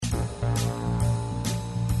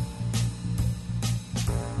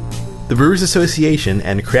The Brewers Association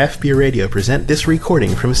and Craft Beer Radio present this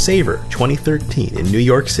recording from Savor 2013 in New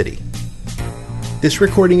York City. This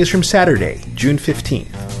recording is from Saturday, June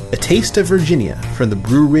 15th, A Taste of Virginia from the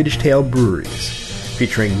Blue Ridge Trail Breweries,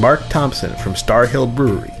 featuring Mark Thompson from Star Hill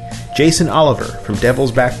Brewery, Jason Oliver from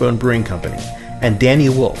Devil's Backbone Brewing Company, and Danny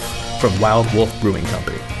Wolf from Wild Wolf Brewing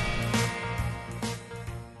Company.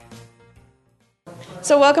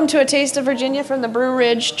 So welcome to A Taste of Virginia from the Blue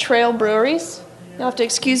Ridge Trail Breweries. You'll have to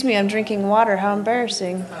excuse me, I'm drinking water. How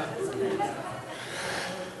embarrassing.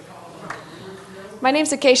 My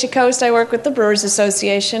name's Acacia Coast. I work with the Brewers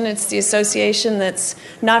Association. It's the association that's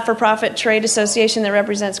not-for-profit trade association that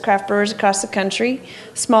represents craft brewers across the country,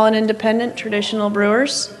 small and independent traditional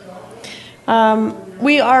brewers.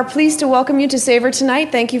 We are pleased to welcome you to Savor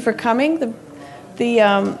tonight. Thank you for coming.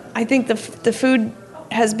 I think the food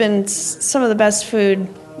has been some of the best food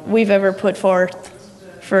we've ever put forth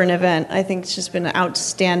for an event. I think it's just been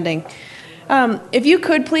outstanding. If you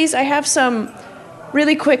could please, I have some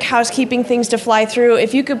really quick housekeeping things to fly through.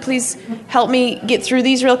 If you could please help me get through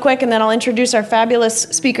these real quick, and then I'll introduce our fabulous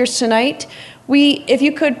speakers tonight. If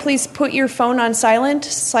you could please put your phone on silent.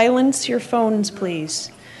 Silence your phones, please.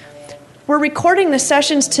 We're recording the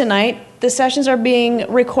sessions tonight. The sessions are being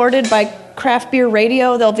recorded by Craft Beer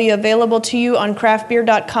Radio. They'll be available to you on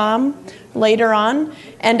craftbeer.com later on.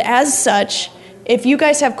 And as such, if you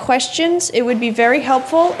guys have questions, it would be very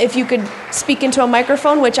helpful if you could speak into a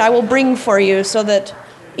microphone, which I will bring for you so that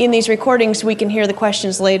in these recordings we can hear the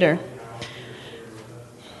questions later.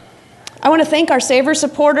 I want to thank our Savor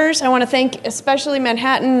supporters. I want to thank especially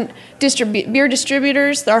Manhattan Beer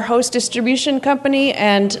Distributors, our host distribution company,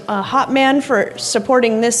 and Hopman for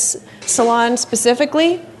supporting this salon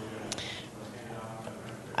specifically.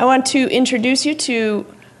 I want to introduce you to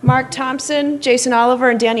Mark Thompson, Jason Oliver,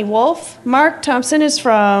 and Danny Wolf. Mark Thompson is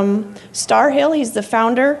from Star Hill. He's the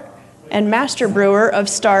founder and master brewer of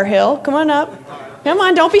Star Hill. Come on up. Come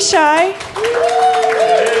on, don't be shy.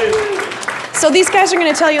 So these guys are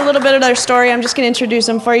going to tell you a little bit of their story. I'm just going to introduce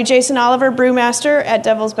them for you. Jason Oliver, brewmaster at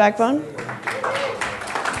Devil's Backbone. Smooth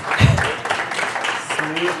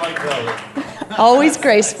like velvet. Always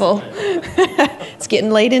graceful. It's getting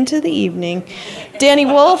late into the evening. Danny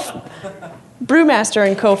Wolf, brewmaster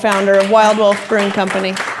and co-founder of Wild Wolf Brewing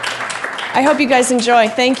Company. I hope you guys enjoy.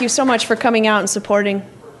 Thank you so much for coming out and supporting.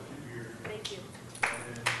 Thank you.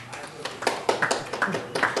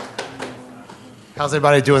 How's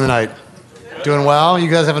everybody doing tonight? Doing well?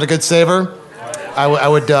 You guys having a good Savor? I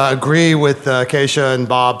would agree with Acacia and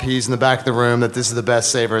Bob Pease in the back of the room that this is the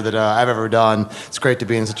best Savor that I've ever done. It's great to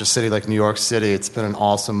be in such a city like New York City. It's been an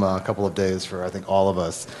awesome couple of days for, I think, all of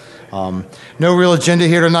us. No real agenda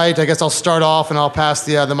here tonight. I guess I'll start off and I'll pass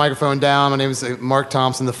the microphone down. My name is Mark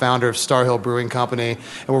Thompson, the founder of Star Hill Brewing Company,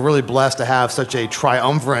 and we're really blessed to have such a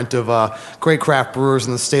triumvirate of great craft brewers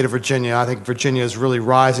in the state of Virginia. I think Virginia is really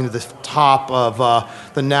rising to the top of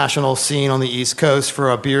the national scene on the East Coast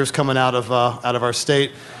for beers coming out of our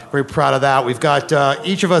state. Very proud of that. We've got,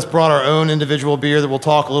 each of us brought our own individual beer that we'll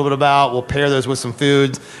talk a little bit about. We'll pair those with some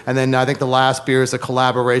foods. And then I think the last beer is a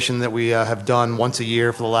collaboration that we have done once a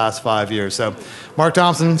year for the last 5 years. So Mark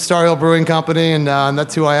Thompson, Star Hill Brewing Company, and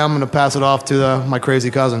that's who I am. I'm going to pass it off to my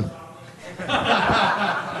crazy cousin.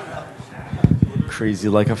 Crazy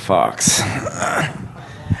like a fox.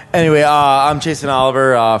 Anyway, I'm Jason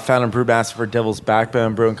Oliver, founder and brewmaster for Devil's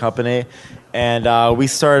Backbone Brewing Company. And we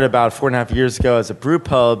started about 4.5 years ago as a brew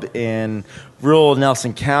pub in rural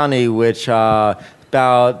Nelson County, which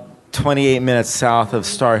about 28 minutes south of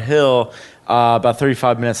Star Hill, about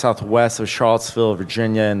 35 minutes southwest of Charlottesville,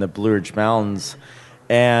 Virginia, in the Blue Ridge Mountains.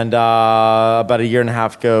 And about 1.5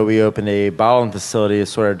 years ago, we opened a bottling facility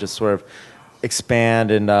to sort of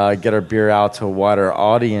expand and get our beer out to a wider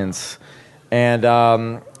audience. And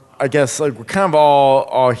I guess we're kind of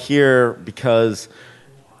all here because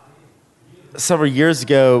several years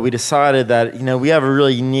ago, we decided that we have a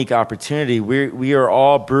really unique opportunity. We are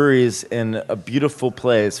all breweries in a beautiful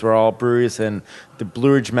place. We're all breweries in the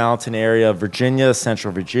Blue Ridge Mountain area of Virginia,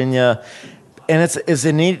 Central Virginia, and it's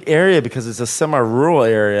a neat area because it's a semi-rural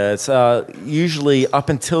area. It's usually up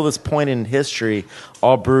until this point in history,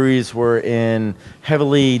 all breweries were in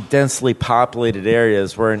heavily, densely populated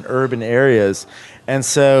areas. We're in urban areas, and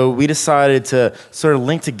so we decided to sort of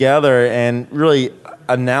link together and really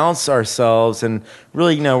announce ourselves and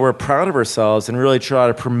really, we're proud of ourselves and really try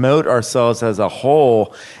to promote ourselves as a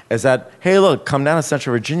whole as that, hey, look, come down to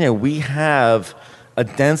Central Virginia. We have a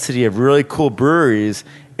density of really cool breweries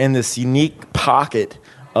in this unique pocket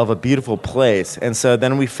of a beautiful place. And so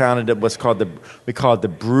then we founded we call it the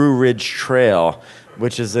Blue Ridge Trail,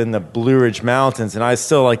 which is in the Blue Ridge Mountains, and I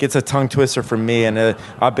still it's a tongue twister for me, and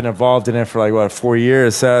I've been involved in it for 4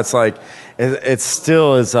 years, so it's it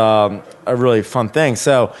still is a really fun thing.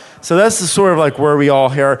 So that's the sort of where we all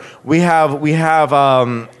here. We have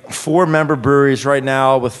 4 member breweries right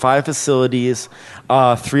now with 5 facilities.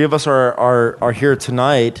 3 of us are here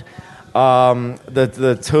tonight.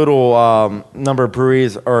 The total number of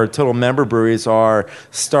breweries or total member breweries are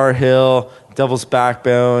Star Hill, Devil's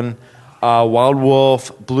Backbone, Wild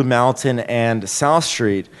Wolf, Blue Mountain, and South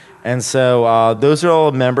Street. And so those are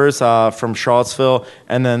all members from Charlottesville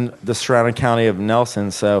and then the surrounding county of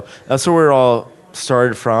Nelson. So that's where we're all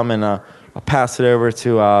started from. And I'll pass it over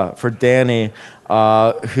to for Danny,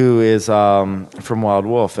 who is from Wild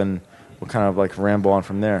Wolf, and we'll kind of ramble on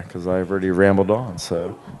from there because I've already rambled on.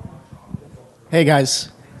 So, hey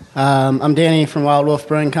guys, I'm Danny from Wild Wolf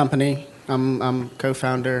Brewing Company. I'm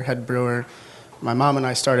co-founder, head brewer. My mom and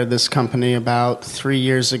I started this company about 3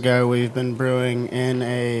 years ago. We've been brewing in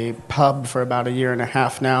a pub for about a year and a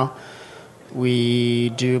half now. We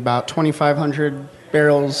do about 2,500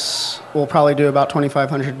 barrels. We'll probably do about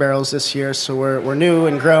 2,500 barrels this year. So we're new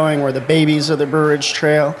and growing. We're the babies of the Brewerage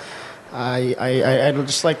Trail. I'd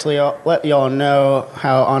just like to let you all know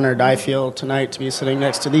how honored I feel tonight to be sitting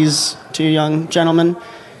next to these 2 young gentlemen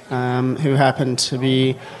who happen to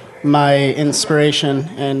be my inspiration,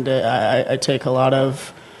 and I take a lot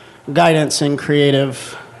of guidance and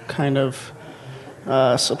creative kind of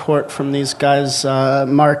support from these guys.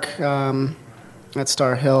 Mark at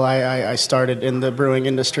Star Hill, I started in the brewing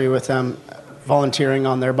industry with them, volunteering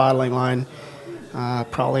on their bottling line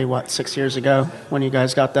probably, 6 years ago when you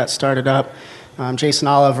guys got that started up. Jason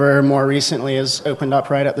Oliver more recently has opened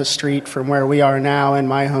up right up the street from where we are now in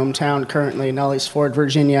my hometown, currently Nelly's Ford,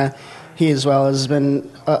 Virginia. He as well has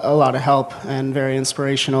been a lot of help and very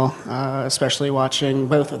inspirational, especially watching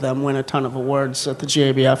both of them win a ton of awards at the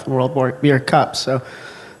GABF World Beer Cup. So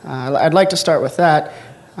I'd like to start with that.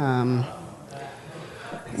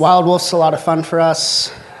 Wild Wolf's a lot of fun for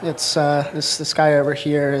us. It's this guy over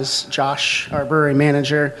here is Josh, our brewery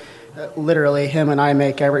manager. Literally, him and I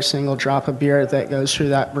make every single drop of beer that goes through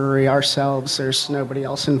that brewery ourselves. There's nobody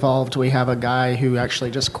else involved. We have a guy who actually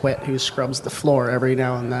just quit who scrubs the floor every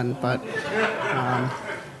now and then. But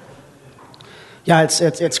yeah,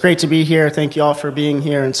 it's great to be here. Thank you all for being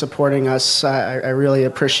here and supporting us. I really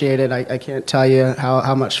appreciate it. I can't tell you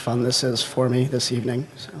how much fun this is for me this evening.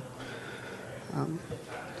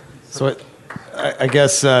 So I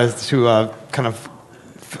guess to kind of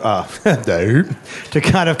to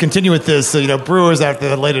kind of continue with this, brewers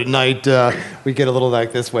after late at night, we get a little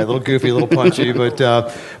this way, a little goofy, a little punchy, but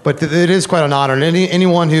it is quite an honor. And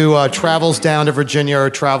anyone who travels down to Virginia or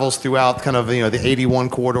travels throughout kind of the 81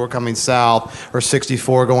 corridor coming south or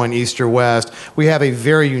 64 going east or west, we have a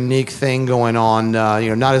very unique thing going on.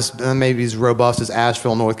 Not as maybe as robust as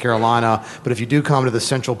Asheville, North Carolina, but if you do come to the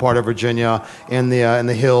central part of Virginia in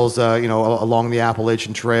the hills, along the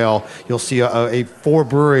Appalachian Trail, you'll see a 4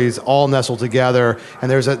 breweries all nestled together,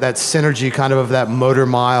 and there's that synergy kind of that motor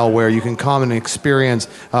mile where you can come and experience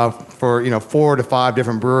for 4 to 5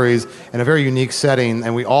 different breweries in a very unique setting,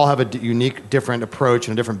 and we all have a unique, different approach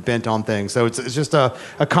and a different bent on things. So it's just a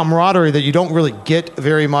camaraderie that you don't really get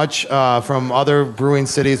very much from other brewing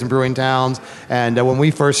cities and brewing towns. And when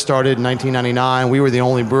we first started in 1999, we were the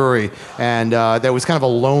only brewery, and that was kind of a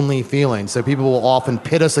lonely feeling. So people will often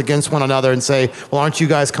pit us against one another and say, well, aren't you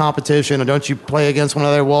guys competition, or don't you play against one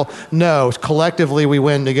another? Well, no, collectively we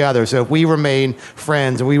win together. So if we remain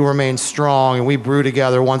friends and we remain strong and we brew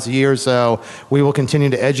together once a year or so, we will continue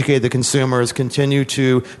to educate the consumers, continue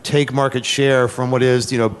to take market share from what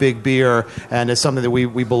is, big beer, and it's something that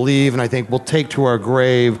we believe and I think we'll take to our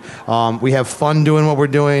grave. We have fun doing what we're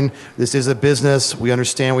doing. This is a business. We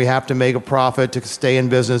understand we have to make a profit to stay in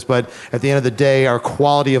business, but at the end of the day, our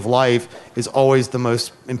quality of life is always the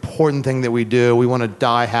most important thing that we do. We want to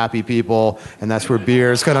die happy people, and that's where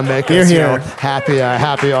beer is going to make us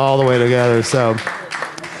happy all the way together. So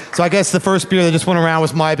I guess the first beer that just went around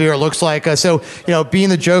was my beer. It looks like being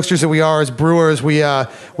the jokesters that we are as brewers, we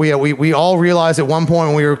all realized at one point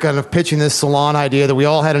when we were kind of pitching this salon idea that we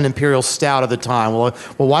all had an imperial stout at the time. Well,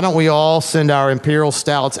 why don't we all send our imperial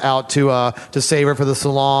stouts out to savor for the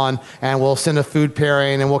salon, and we'll send a food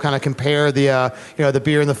pairing, and we'll kind of compare the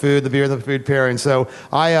beer and the food, the beer and the food pairing. So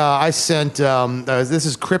I sent this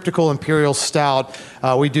is Cryptical Imperial Stout.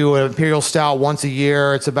 We do an imperial stout once a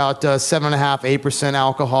year. It's about 7.5%, 8%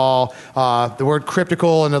 alcohol. alcohol. The word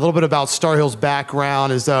cryptical and a little bit about Star Hill's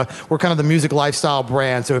background is we're kind of the music lifestyle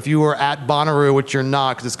brand. So if you were at Bonnaroo, which you're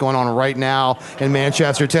not because it's going on right now in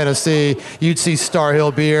Manchester, Tennessee, you'd see Star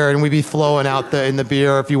Hill beer and we'd be flowing out in the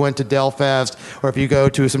beer. If you went to Delfest or if you go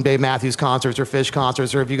to some Dave Matthews concerts or Fish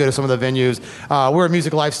concerts or if you go to some of the venues, we're a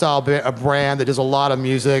music lifestyle brand that does a lot of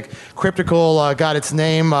music. Cryptical got its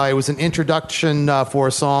name. It was an introduction for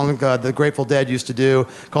a song the Grateful Dead used to do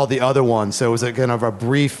called The Other One. So it was a kind of a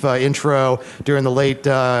brief intro during the late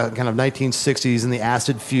kind of 1960s and the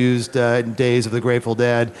acid-fused days of the Grateful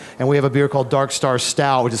Dead. And we have a beer called Dark Star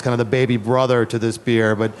Stout, which is kind of the baby brother to this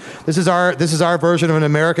beer. But this is our version of an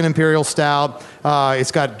American Imperial Stout.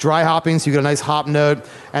 It's got dry hopping, so you get a nice hop note.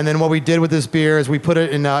 And then what we did with this beer is we put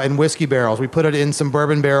it in whiskey barrels. We put it in some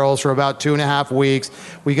bourbon barrels for about 2.5 weeks.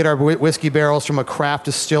 We get our whiskey barrels from a craft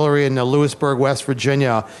distillery in Lewisburg, West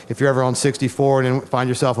Virginia. If you're ever on 64 and find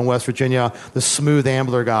yourself in West Virginia, the Smooth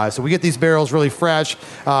Ambler guys. So we get these barrels really fresh,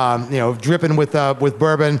 dripping with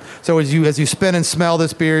bourbon. So as you spin and smell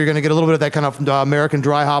this beer, you're going to get a little bit of that kind of American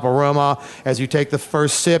dry hop aroma. As you take the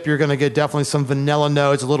first sip, you're going to get definitely some vanilla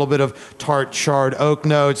notes, a little bit of tart charred oak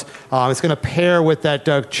notes. It's going to pair with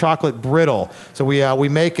that chocolate brittle. So we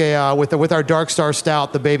make with our Dark Star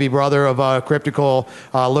Stout, the baby brother of Cryptical,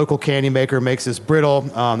 local candy maker makes this brittle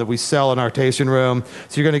that we sell in our tasting room.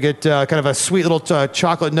 So you're going to get kind of a sweet little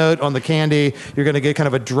chocolate note on the candy. You're going to get kind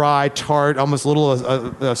of a dry, tart, almost a little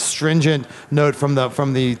astringent note from the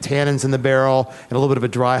tannins in the barrel, and a little bit of a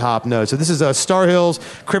dry hop note. So this is Star Hill's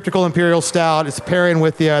Cryptical Imperial Stout. It's pairing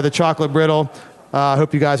with the chocolate brittle. I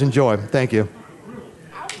hope you guys enjoy. Thank you.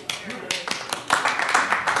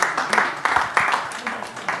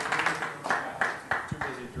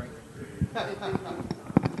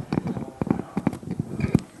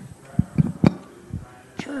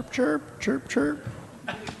 Chirp, chirp, chirp.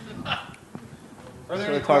 Are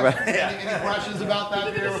there any questions about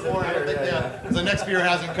that beer before? I don't think the next beer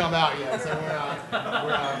hasn't come out yet. So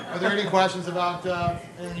are there any questions about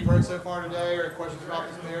anything you've heard so far today, or questions about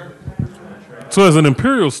this beer? So as an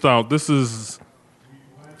Imperial Stout, this is,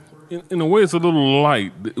 in a way, it's a little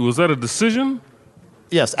light. Was that a decision?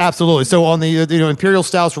 Yes, absolutely. So on the Imperial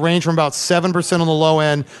Stouts range from about 7% on the low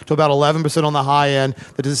end to about 11% on the high end.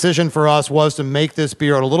 The decision for us was to make this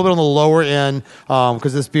beer a little bit on the lower end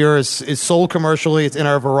because this beer is sold commercially. It's in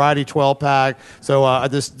our Variety 12-pack. So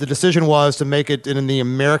the decision was to make it in the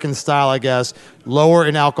American style, I guess, lower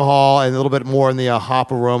in alcohol and a little bit more in the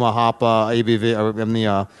hop aroma, hop ABV, or in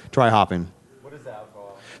the dry hopping. What is the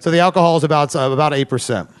alcohol? So the alcohol is about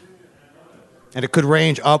 8%. And it could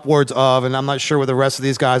range upwards of, and I'm not sure with the rest of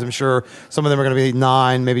these guys, I'm sure some of them are going to be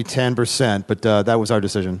 9, maybe 10%, but that was our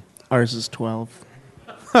decision. Ours is 12.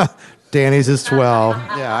 Danny's is 12.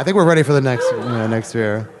 Yeah, I think we're ready for the next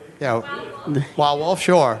beer. Yeah, Wild Wolf,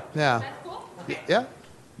 sure. Yeah. Yeah. All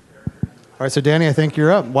right, so Danny, I think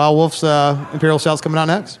you're up. Wild Wolf's Imperial Stout's coming out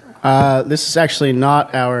next. This is actually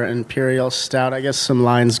not our Imperial Stout. I guess some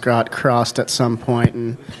lines got crossed at some point,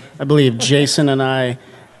 and I believe Jason and I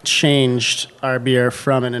changed our beer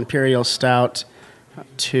from an Imperial Stout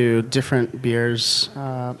to different beers.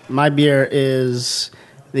 My beer is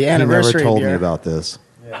the anniversary beer. You never told me about this.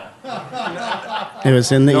 It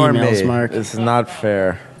was in the emails, Mark. This is not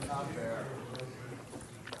fair.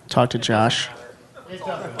 Talk to Josh.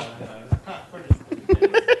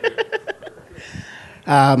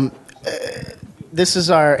 This is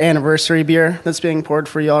our anniversary beer that's being poured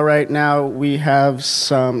for y'all right now. We have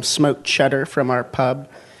some smoked cheddar from our pub.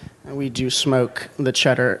 We do smoke the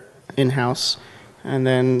cheddar in-house. And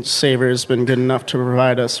then Savor's been good enough to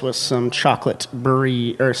provide us with some chocolate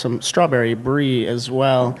brie, or some strawberry brie as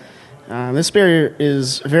well. This beer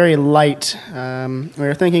is very light. Josh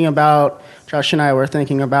and I were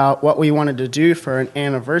thinking about what we wanted to do for an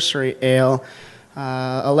anniversary ale.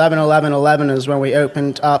 11/11/11 is when we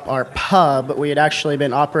opened up our pub. We had actually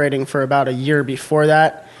been operating for about a year before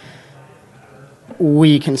that.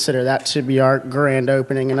 We consider that to be our grand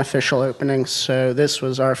opening and official opening, so this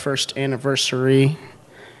was our first anniversary,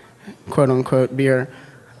 quote-unquote, beer.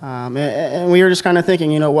 And we were just kind of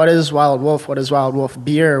thinking, what is Wild Wolf? What is Wild Wolf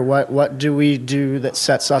beer? What do we do that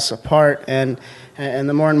sets us apart? And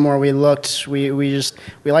the more and more we looked, we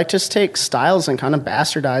like to take styles and kind of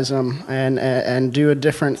bastardize them and do a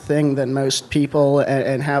different thing than most people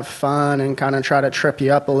and have fun and kind of try to trip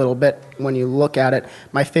you up a little bit when you look at it.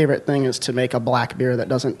 My favorite thing is to make a black beer that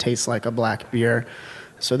doesn't taste like a black beer.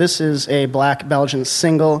 So this is a black Belgian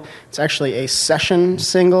single. It's actually a session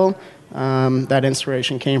single. That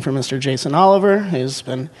inspiration came from Mr. Jason Oliver. He's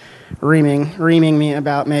been reaming me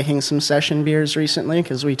about making some session beers recently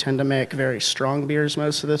because we tend to make very strong beers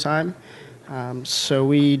most of the time. So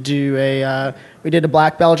we did a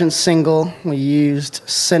black Belgian single. We used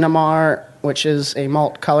Cinnamar, which is a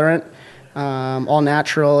malt colorant, all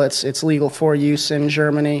natural. It's legal for use in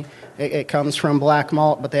Germany. It comes from black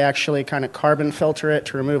malt, but they actually kind of carbon filter it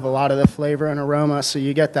to remove a lot of the flavor and aroma, so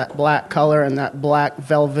you get that black color and that black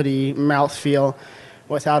velvety mouthfeel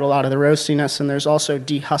without a lot of the roastiness. And there's also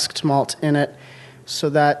dehusked malt in it, so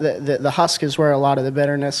that the husk is where a lot of the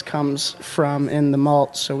bitterness comes from in the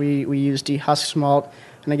malt. So we use dehusked malt,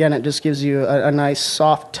 and again, it just gives you a nice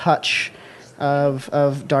soft touch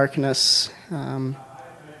of darkness.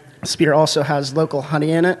 This beer also has local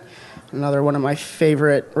honey in it. Another one of my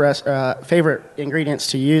favorite ingredients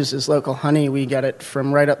to use is local honey. We get it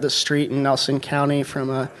from right up the street in Nelson County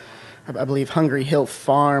from I believe, Hungry Hill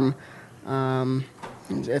Farm.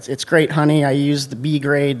 It's great honey. I use the B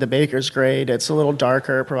grade, the baker's grade. It's a little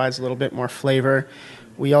darker, provides a little bit more flavor.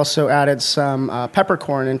 We also added some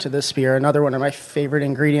peppercorn into this beer, another one of my favorite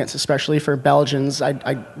ingredients, especially for Belgians.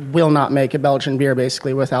 I will not make a Belgian beer,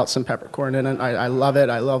 basically, without some peppercorn in it. I love it.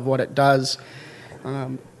 I love what it does.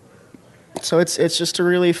 So it's just a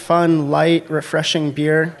really fun, light, refreshing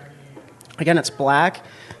beer. Again, it's black,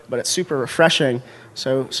 but it's super refreshing.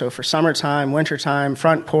 So for summertime, wintertime,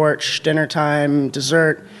 front porch, dinner time,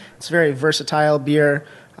 dessert, it's a very versatile beer.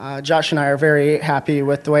 Josh and I are very happy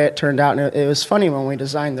with the way it turned out. And it was funny, when we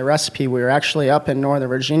designed the recipe, we were actually up in Northern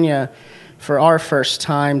Virginia for our first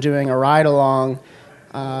time doing a ride-along.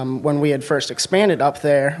 When we had first expanded up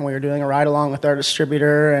there, we were doing a ride-along with our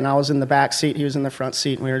distributor, and I was in the back seat, he was in the front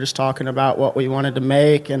seat, and we were just talking about what we wanted to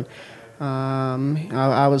make. And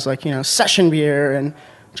I was like, session beer, and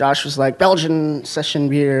Josh was like, Belgian session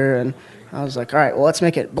beer, and I was like, all right, well, let's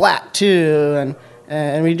make it black too.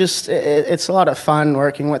 And we just, it's a lot of fun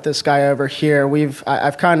working with this guy over here.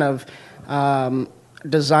 I've kind of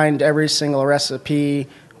designed every single recipe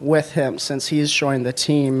with him since he's joined the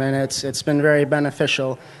team, and it's been very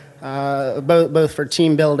beneficial, both for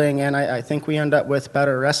team building, and I think we end up with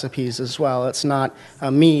better recipes as well. It's not a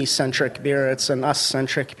me-centric beer, it's an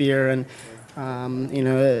us-centric beer, and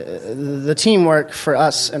the teamwork for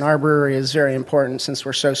us in our brewery is very important since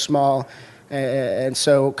we're so small and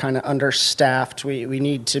so kind of understaffed. We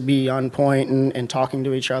need to be on point and talking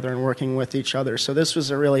to each other and working with each other. So this was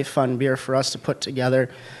a really fun beer for us to put together.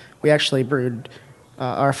 We actually brewed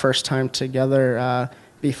our first time together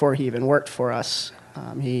before he even worked for us.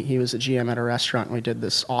 He was a GM at a restaurant, and we did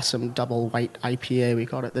this awesome double white IPA. We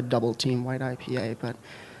called it the Double Team White IPA, but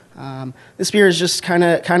this beer is just kind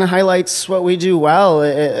of highlights what we do well.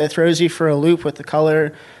 It throws you for a loop with the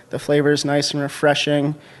color. The flavor is nice and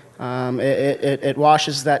refreshing. It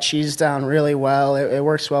washes that cheese down really well. It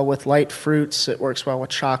works well with light fruits. It works well with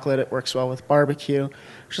chocolate. It works well with barbecue.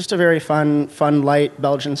 It's just a very fun, light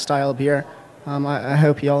Belgian-style beer. I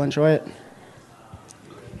hope you all enjoy it.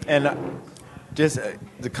 And just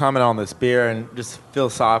to comment on this beer and just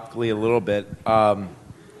philosophically a little bit, I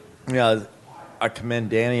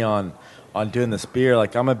commend Danny on doing this beer.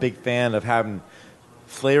 Like, I'm a big fan of having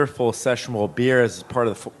flavorful, sessionable beer as part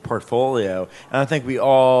of the portfolio, and I think we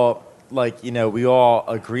all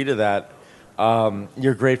agree to that.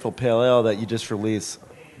 Your Grateful Pale Ale that you just released,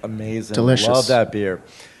 amazing, delicious. Love that beer.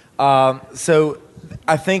 So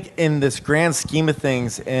I think in this grand scheme of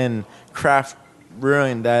things in craft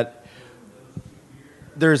brewing, that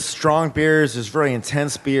there's strong beers, there's very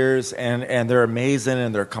intense beers, and they're amazing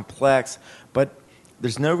and they're complex, but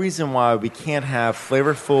there's no reason why we can't have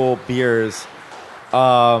flavorful beers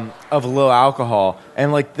of low alcohol.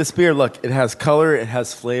 And like this beer, look, it has color, it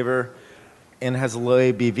has flavor, and it has a low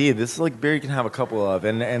ABV. This is like beer you can have a couple of.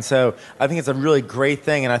 And so I think it's a really great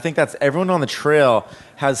thing. And I think that's everyone on the trail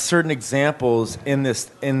has certain examples in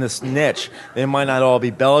this niche. They might not all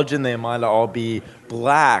be Belgian, they might not all be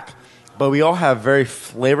black, but we all have very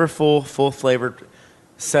flavorful, full-flavored,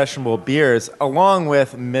 sessionable beers, along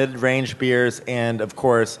with mid-range beers and, of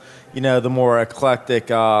course, the more eclectic,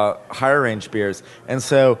 higher-range beers. And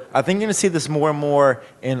so I think you're going to see this more and more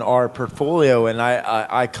in our portfolio, and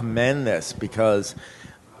I commend this because,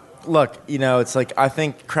 look, it's like I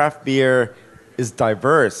think craft beer is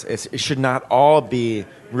diverse. It should not all be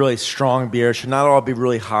really strong beer. It should not all be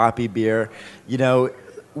really hoppy beer.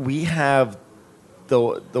 We have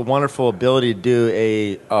the wonderful ability to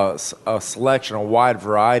do a selection, a wide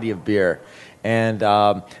variety of beer, and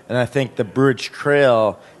I think the Brewage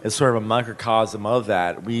Trail is sort of a microcosm of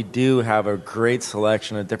that. We do have a great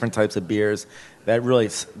selection of different types of beers that really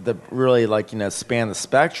span the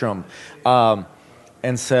spectrum.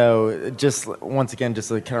 And so, just once again, just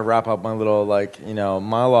to kind of wrap up my little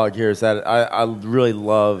monologue here, is that I really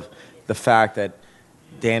love the fact that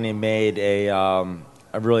Danny made a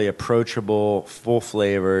a really approachable,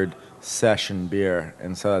 full-flavored session beer.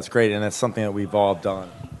 And so that's great, and that's something that we've all done.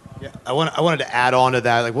 Yeah, I wanted to add on to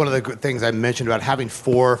that. Like one of the good things I mentioned about having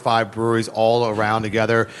 4 or 5 breweries all around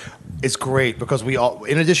together is great because we all,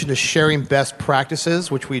 in addition to sharing best practices,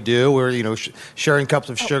 which we do, we're sharing cups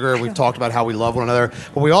of sugar. We've talked about how we love one another,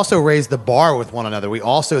 but we also raise the bar with one another. We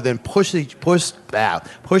also then push each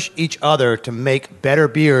other to make better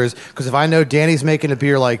beers. Because if I know Danny's making a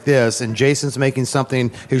beer like this and Jason's making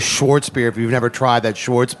something, his Schwartz beer, if you've never tried that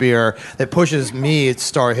Schwartz beer, that pushes me at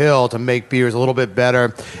Star Hill to make beers a little bit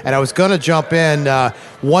better. And I was going to jump in.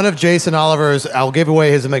 One of Jason Oliver's, I'll give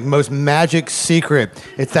away his most magic secret.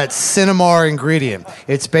 It's that Cinnamar ingredient.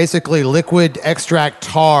 It's basically liquid extract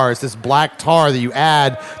tar. It's this black tar that you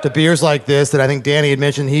add to beers like this that I think Danny had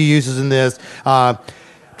mentioned he uses in this.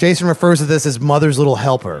 Jason refers to this as Mother's Little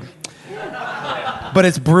Helper. But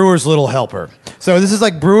it's Brewer's Little Helper. So this is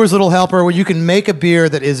like Brewer's Little Helper, where you can make a beer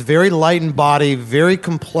that is very light in body, very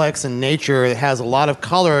complex in nature. It has a lot of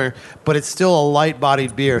color, but it's still a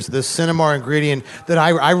light-bodied beer. So this Cinnamar ingredient that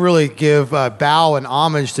I really give bow and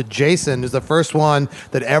homage to Jason is the first one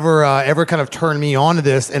that ever kind of turned me on to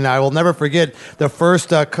this. And I will never forget the first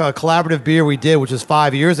collaborative beer we did, which was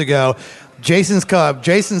 5 years ago. Jason's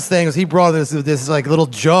thing was he brought this like little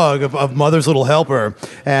jug of Mother's Little Helper,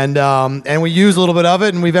 and we use a little bit of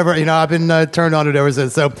it, and I've been turned on to it ever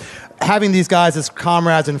since. So having these guys as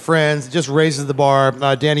comrades and friends just raises the bar.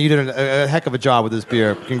 Danny, you did a heck of a job with this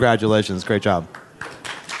beer. Congratulations, great job.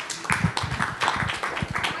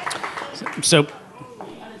 So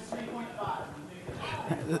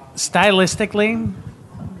stylistically,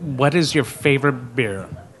 what is your favorite beer?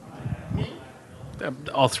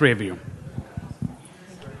 All three of you.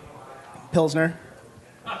 Pilsner.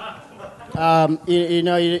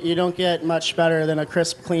 You don't get much better than a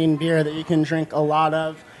crisp, clean beer that you can drink a lot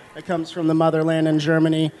of. It comes from the motherland in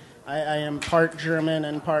Germany. I am part German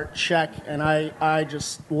and part Czech, and I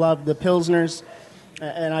just love the Pilsners.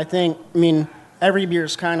 And I think, every beer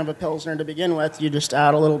is kind of a Pilsner to begin with. You just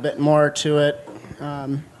add a little bit more to it.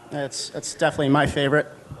 It's definitely my favorite.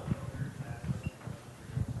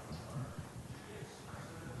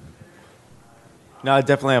 No, I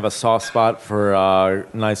definitely have a soft spot for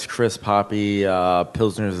nice, crisp, hoppy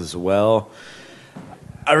Pilsners as well.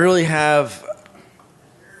 I really have,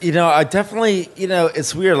 I definitely,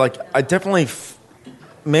 it's weird. Like, I definitely,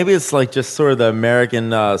 maybe it's like just sort of the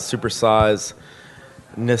American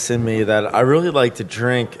supersize-ness in me that I really like to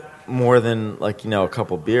drink more than, like, a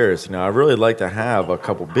couple beers. I really like to have a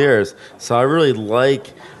couple beers. So I really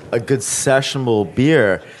like a good sessionable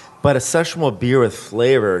beer. But a sessionable beer with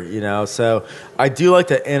flavor, So I do like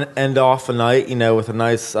to end off a night, with a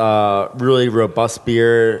nice, really robust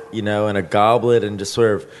beer, in a goblet and just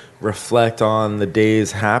sort of reflect on the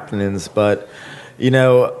day's happenings. But,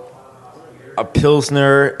 a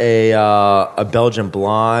Pilsner, a Belgian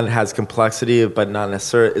blonde has complexity, but not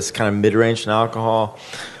necessarily. It's kind of mid-range in alcohol.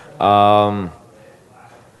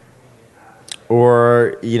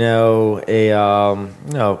 Or,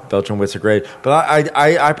 Belgian wits are great. But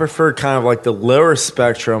I prefer kind of like the lower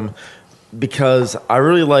spectrum because I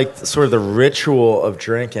really like sort of the ritual of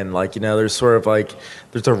drinking. Like, there's sort of like,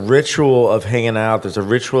 there's a ritual of hanging out. There's a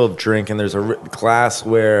ritual of drinking. There's a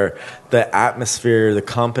glassware, the atmosphere, the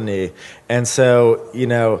company. And so, it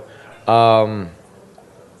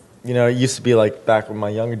used to be like back in my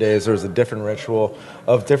younger days, there was a different ritual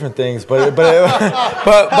of different things, but there's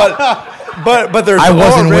I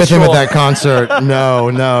wasn't with him at that concert. No.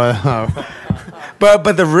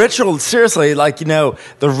 But the ritual, seriously, like, the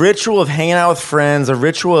ritual of hanging out with friends, a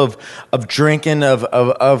ritual of drinking,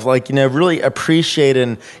 of like, really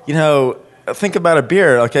appreciating, think about a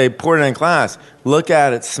beer. Okay, pour it in a glass, look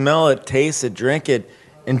at it, smell it, taste it, drink it,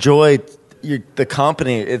 enjoy the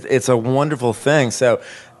company. It's a wonderful thing. So,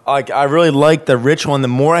 like, I really like the ritual, and the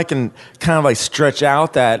more I can kind of like stretch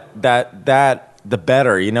out that the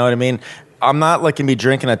better. You know what I mean? I'm not like going to be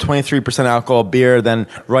drinking a 23% alcohol beer, then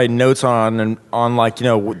writing notes on like,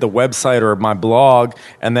 the website or my blog,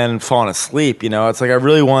 and then falling asleep. It's like I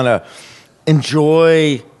really want to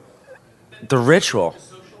enjoy the ritual.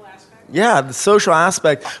 Yeah, the social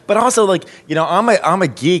aspect, but also like, I'm a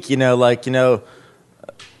geek.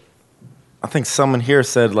 I think someone here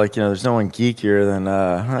said, like, there's no one geekier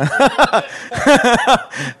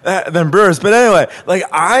than brewers. But anyway, like,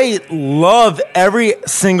 I love every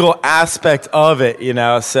single aspect of it,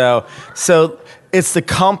 So it's the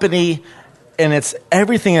company, and it's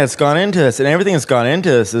everything that's gone into this. And everything that's gone into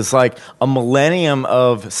this is like a millennium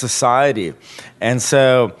of society. And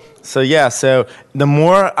so the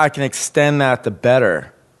more I can extend that, the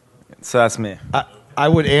better. So that's me. I I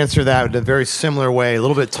would answer that in a very similar way, a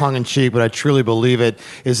little bit tongue-in-cheek, but I truly believe it,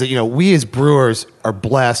 is that, we as brewers are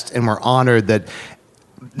blessed and we're honored that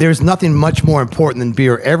there's nothing much more important than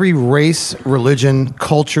beer. Every race, religion,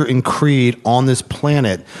 culture, and creed on this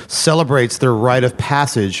planet celebrates their rite of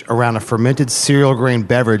passage around a fermented cereal grain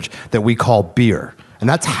beverage that we call beer. And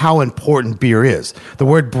that's how important beer is. The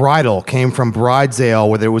word bridal came from bride's ale,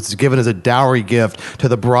 where it was given as a dowry gift to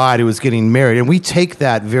the bride who was getting married. And we take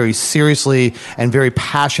that very seriously and very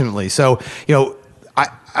passionately. So,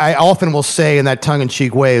 I often will say in that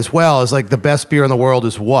tongue-in-cheek way as well, is like the best beer in the world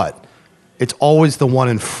is what? It's always the one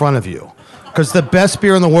in front of you. Because the best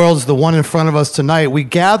beer in the world is the one in front of us tonight. We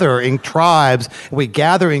gather in tribes, we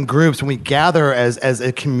gather in groups, and we gather as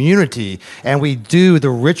a community, and we do the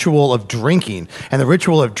ritual of drinking. And the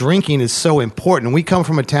ritual of drinking is so important. We come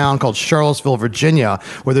from a town called Charlottesville, Virginia,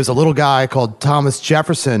 where there's a little guy called Thomas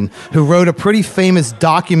Jefferson who wrote a pretty famous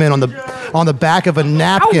document on the back of a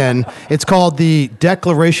napkin. It's called the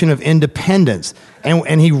Declaration of Independence.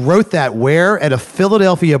 And he wrote that where? At a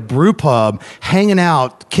Philadelphia brew pub, hanging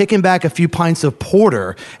out, kicking back a few pints of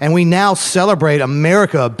porter. And we now celebrate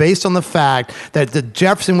America based on the fact that the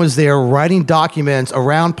Jefferson was there writing documents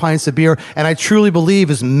around pints of beer. And I truly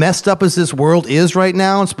believe, as messed up as this world is right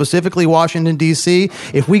now, and specifically Washington, D.C.,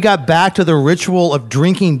 if we got back to the ritual of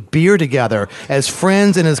drinking beer together as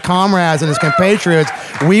friends and as comrades and as compatriots,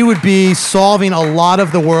 we would be solving a lot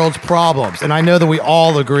of the world's problems. And I know that we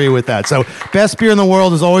all agree with that. So best beer in the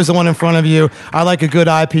world is always the one in front of you. I like a good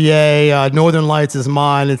IPA. Northern Lights is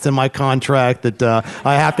mine. It's in my contract that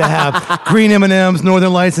I have to have green M&Ms,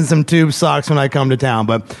 Northern Lights, and some tube socks when I come to town.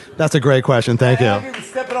 But that's a great question. Thank you. He's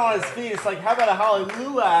stepping on his feet. It's like, how about a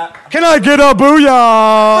hallelujah? Can I get a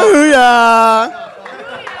booyah? Booyah!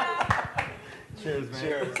 Cheers,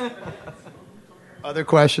 man. Cheers. Other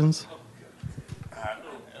questions?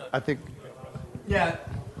 I think. Yeah.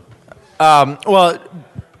 Well,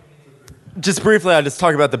 just briefly, I'll just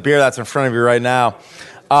talk about the beer that's in front of you right now.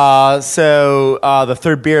 So the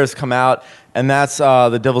third beer has come out, and that's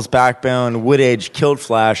the Devil's Backbone Wood Age Kilt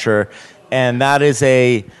Flasher, and that is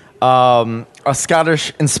a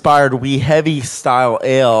Scottish-inspired wee heavy style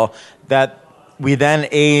ale that we then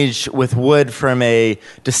aged with wood from a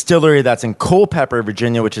distillery that's in Culpeper,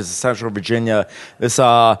 Virginia, which is in Central Virginia. This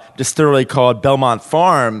distillery called Belmont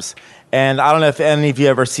Farms. And I don't know if any of you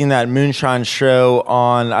ever seen that moonshine show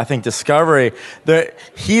on, I think, Discovery.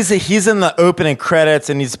 He's in the opening credits,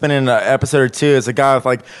 and he's been in an episode or two. It's a guy with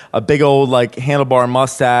like a big old like handlebar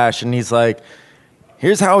mustache, and he's like,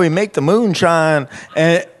 "Here's how we make the moonshine."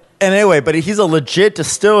 And anyway, but he's a legit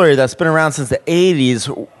distillery that's been around since the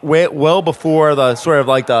 80s, well before the sort of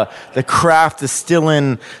like the craft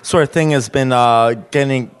distilling sort of thing has been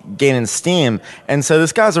gaining steam. And so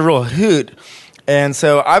this guy's a real hoot. And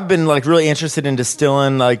so I've been like really interested in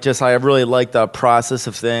distilling, like just I really like the process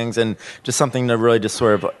of things and just something to really just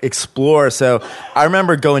sort of explore. So I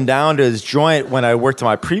remember going down to his joint when I worked at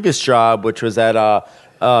my previous job, which was at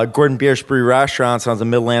Gordon Biersch Brewery Restaurants. I was a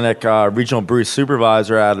Mid-Atlantic regional brewery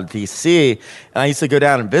supervisor out of D.C. And I used to go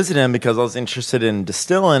down and visit him because I was interested in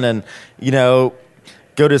distilling and, go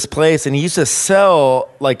to his place. And he used to sell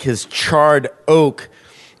like his charred oak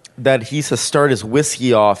that he used to start his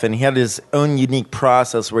whiskey off, and he had his own unique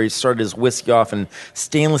process where he started his whiskey off in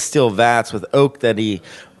stainless steel vats with oak that he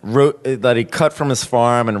cut from his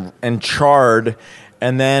farm and charred,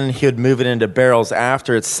 and then he would move it into barrels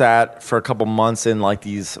after it sat for a couple months in like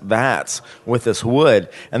these vats with this wood,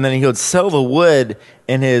 and then he would sell the wood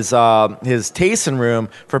in his tasting room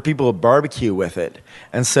for people to barbecue with it.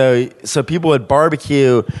 And so people would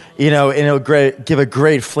barbecue, and it would give a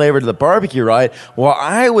great flavor to the barbecue, right? Well,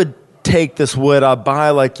 I would take this wood, I'd buy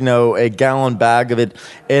a gallon bag of it,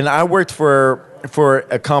 and I worked for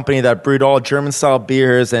a company that brewed all German-style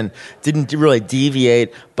beers and didn't really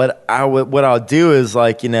deviate. But what I'll do is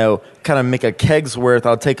kind of make a keg's worth.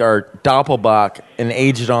 I'll take our Doppelbock and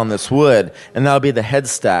age it on this wood, and that'll be the head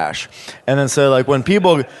stash. And then when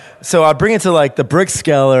people, I bring it to the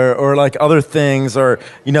Brickskeller or other things or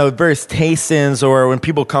various tastings, or when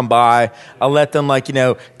people come by, I'll let them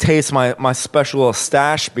taste my special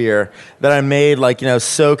stash beer that I made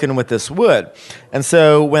soaking with this wood. And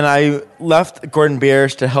so when I left Gordon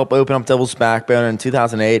Biersch to help open up Devil's Backbone in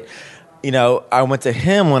 2008. I went to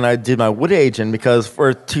him when I did my wood aging because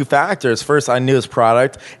for two factors. First, I knew his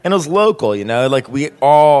product, and it was local, we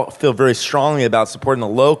all feel very strongly about supporting the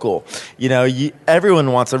local.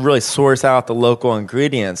 Everyone wants to really source out the local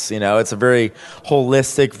ingredients. It's a very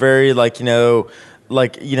holistic, very it's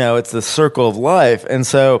the circle of life. And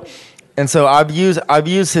so I've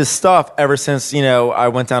used his stuff ever since, I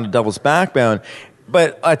went down to Devil's Backbone.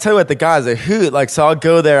 but I tell you what, the guy's a hoot. Like, so I'll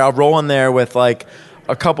go there, I'll roll in there with like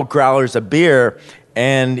a couple growlers of beer,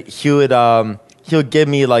 and he'll give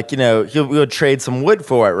me like, we'll trade some wood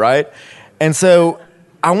for it, right? And so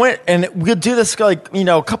I went, and we'll do this like,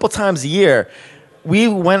 a couple times a year. We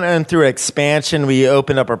went in through an expansion. We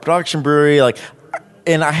opened up our production brewery,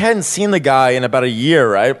 and I hadn't seen the guy in about a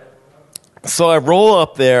year, right? So I roll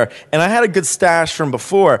up there, and I had a good stash from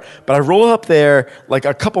before, but I roll up there like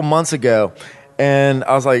a couple months ago, and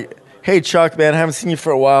I was like, hey, Chuck, man, I haven't seen you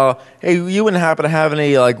for a while. Hey, you wouldn't happen to have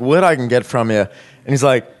any like wood I can get from you? And he's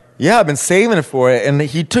like, yeah, I've been saving it for it. And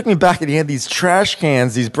he took me back, and he had these trash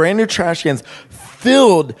cans, these brand new trash cans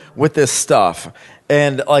filled with this stuff.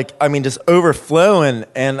 And just overflowing.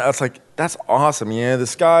 And I was like, that's awesome.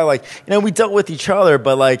 This guy, we dealt with each other,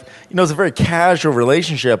 but it was a very casual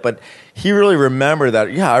relationship. But he really remembered that,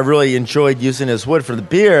 I really enjoyed using his wood for the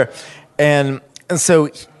beer. And so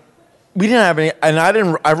we didn't have any, and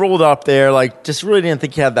I rolled up there, just really didn't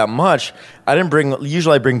think he had that much.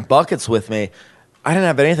 Usually I bring buckets with me. I didn't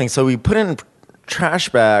have anything. So we put in trash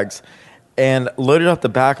bags and loaded up the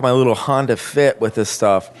back of my little Honda Fit with this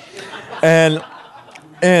stuff. And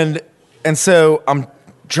so I'm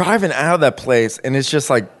driving out of that place, and it's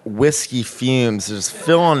just like whiskey fumes just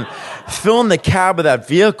filling the cab of that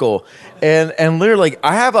vehicle. And literally,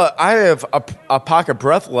 I have a pocket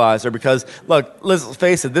breathalyzer because, look, let's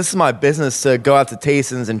face it, this is my business to go out to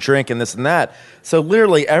tastings and drink and this and that. So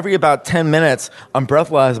literally, every about 10 minutes, I'm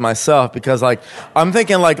breathalyzing myself because, I'm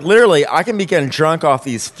thinking, literally, I can be getting drunk off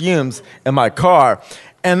these fumes in my car.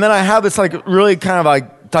 And then I have this, really kind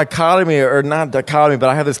of, dichotomy, or not dichotomy, but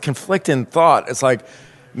I have this conflicting thought. It's like,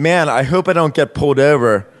 man, I hope I don't get pulled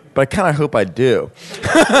over, but I kind of hope I do.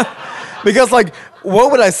 Because,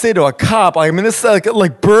 what would I say to a cop? This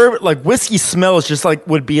bourbon, whiskey smells just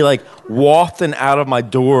would be wafting out of my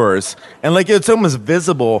doors, and it's almost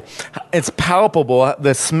visible. It's palpable,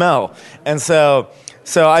 the smell. And so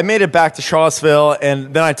I made it back to Charlottesville,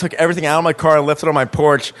 and then I took everything out of my car and left it on my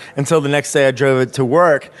porch until the next day I drove it to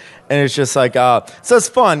work. And it's just so it's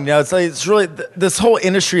fun. It's really, this whole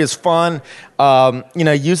industry is fun.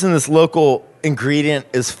 Using this local ingredient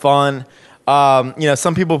is fun.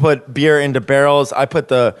 Some people put beer into barrels. I put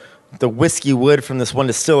the whiskey wood from this one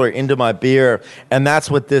distiller into my beer, and that's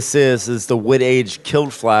what this is the wood-aged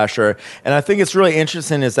Kilt Flasher. And I think it's really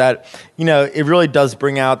interesting is that, it really does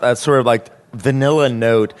bring out that sort of vanilla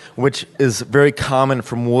note, which is very common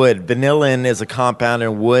from wood. Vanillin is a compound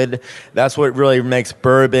in wood. That's what really makes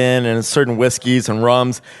bourbon and certain whiskeys and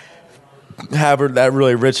rums have that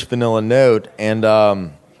really rich vanilla note. And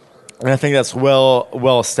I think that's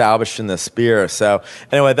well established in this beer. So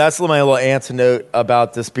anyway, that's my little anecdote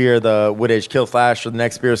about this beer, the Wood Age Kilt Flasher. The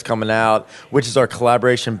next beer is coming out, which is our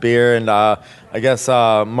collaboration beer. And I guess,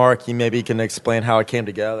 Mark, you maybe can explain how it came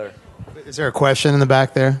together. Is there a question in the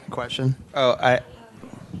back there? Question? Hello?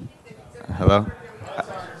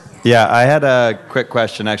 Yeah, I had a quick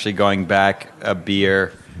question actually going back a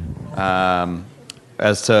beer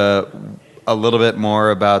as to a little bit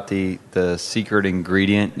more about the secret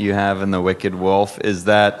ingredient you have in the Wicked Wolf. Is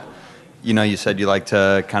that, you said you like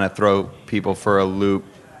to kind of throw people for a loop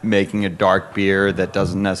making a dark beer that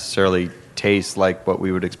doesn't necessarily taste like what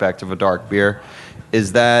we would expect of a dark beer.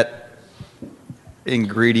 Is that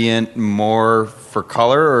ingredient more for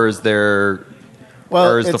color, or is there,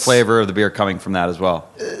 or is the flavor of the beer coming from that as well?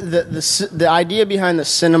 The idea behind the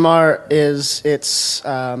Cinnamar is it's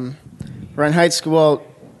Reinheitsgebot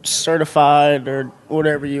certified, or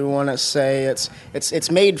whatever you want to say.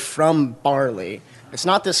 It's made from barley. It's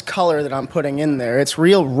not this color that I'm putting in there. It's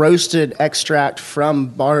real roasted extract from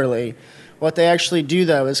barley. What they actually do,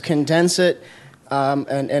 though, is condense it.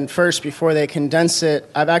 And first, before they condense it,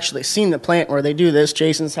 I've actually seen the plant where they do this.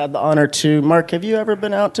 Jason's had the honor to. Mark, have you ever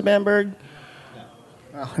been out to Bamberg? No.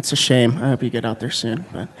 Oh, it's a shame. I hope you get out there soon.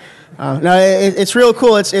 But no, it's real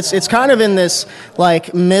cool. It's kind of in this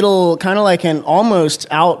middle, kind of like an almost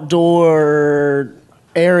outdoor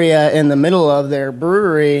area in the middle of their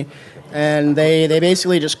brewery, and they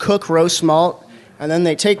basically just cook roast malt. And then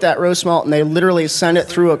they take that roast malt and they literally send it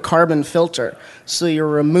through a carbon filter. So you're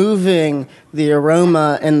removing the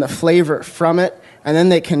aroma and the flavor from it, and then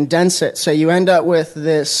they condense it. So you end up with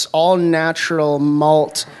this all-natural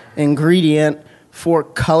malt ingredient for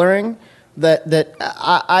coloring that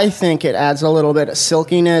I think it adds a little bit of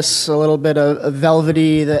silkiness, a little bit of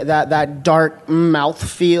velvety, that dark mouth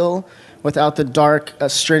feel without the dark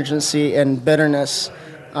astringency and bitterness.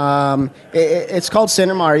 It's called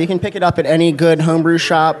Cinnamar. You can pick it up at any good homebrew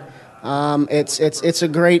shop. It's a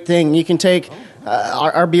great thing. You can take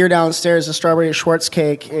Our beer downstairs, the Strawberry Schwartz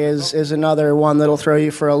cake, is another one that'll throw you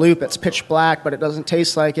for a loop. It's pitch black, but it doesn't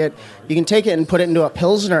taste like it. You can take it and put it into a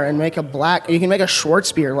Pilsner and make a black. You can make a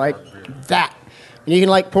Schwartz beer like that. And you can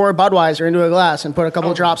like pour a Budweiser into a glass and put a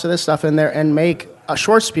couple drops of this stuff in there and make a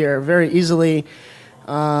Schwartz beer very easily.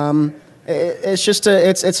 It's just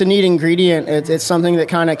it's a neat ingredient. It's something that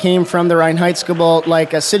kind of came from the Reinheitsgebot,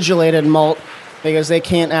 like acidulated malt, because they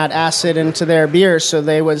can't add acid into their beer, so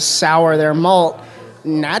they would sour their malt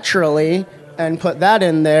naturally and put that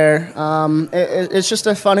in there. It's just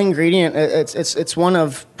a fun ingredient. It's one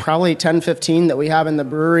of probably 10, 15 that we have in the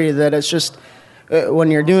brewery that it's just, when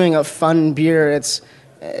you're doing a fun beer,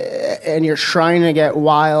 and you're trying to get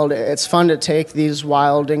wild, it's fun to take these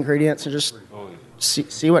wild ingredients and just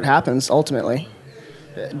see what happens ultimately.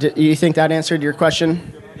 Do you think that answered your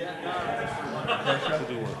question?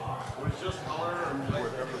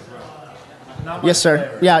 Yes,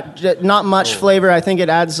 sir. Yeah, not much flavor. I think it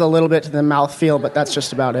adds a little bit to the mouthfeel, but that's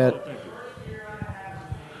just about it.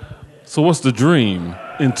 So what's the dream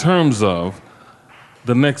in terms of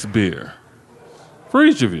the next beer? For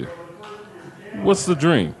each of you, what's the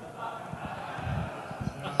dream?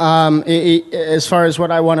 As far as what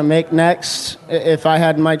I want to make next, if I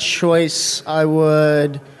had my choice, I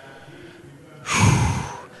would...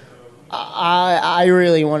 I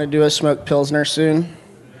really want to do a smoked Pilsner soon.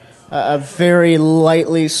 A very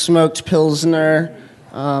lightly smoked Pilsner.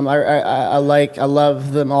 I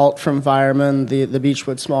love the malt from Weyermann, the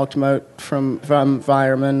Beechwood smoked malt from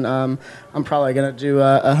Weyermann. I'm probably going to do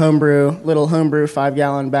a little homebrew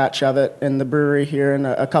 5-gallon batch of it in the brewery here in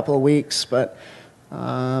a couple of weeks. But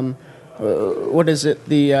what is it?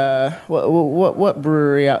 What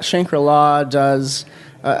brewery out? Shangri-La does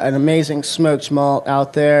an amazing smoked malt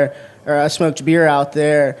out there, or a smoked beer out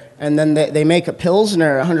there, and then they make a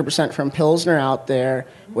Pilsner, 100% from Pilsner out there,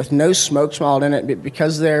 with no smoked malt in it,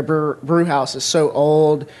 because their brew house is so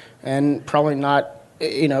old and probably not,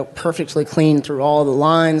 perfectly clean through all the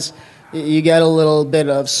lines. You get a little bit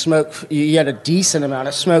of smoke. You get a decent amount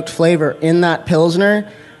of smoked flavor in that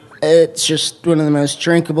Pilsner. It's just one of the most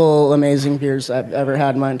drinkable, amazing beers I've ever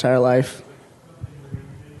had in my entire life.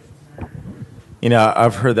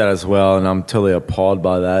 I've heard that as well, and I'm totally appalled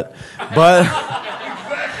by that. But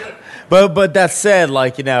that said,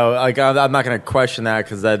 I'm not going to question that,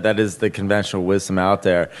 because that is the conventional wisdom out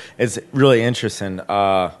there. It's really interesting.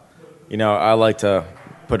 I like to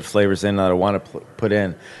put flavors in that I want to put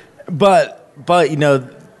in, but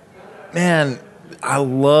man, I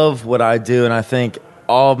love what I do, and I think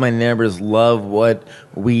all of my neighbors love what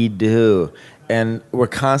we do. And we're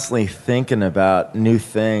constantly thinking about new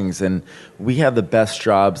things, and we have the best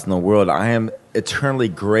jobs in the world. I am eternally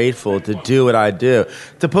grateful to do what I do.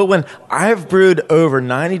 I have brewed over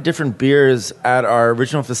 90 different beers at our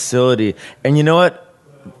original facility, and you know what?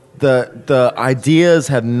 The ideas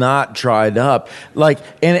have not dried up.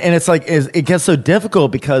 It gets so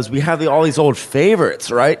difficult because we have all these old favorites,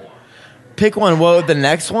 right? Pick one. Well, the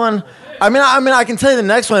next one. I mean, I can tell you the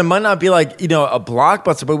next one. It might not be a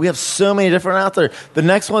blockbuster, but we have so many different out there. The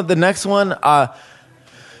next one.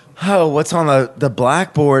 What's on the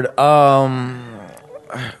blackboard? I'm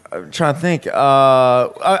trying to think.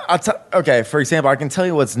 Okay, for example, I can tell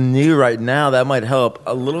you what's new right now. That might help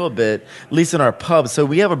a little bit, at least in our pub. So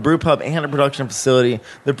we have a brew pub and a production facility.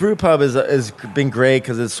 The brew pub has been great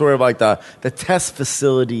because it's sort of like the test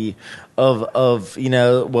facility of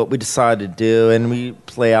what we decided to do, and we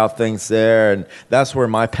play out things there, and that's where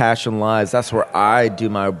my passion lies. That's where I do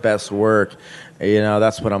my best work.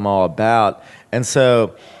 That's what I'm all about. And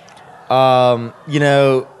so,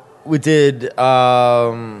 we did. Okay,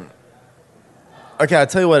 I'll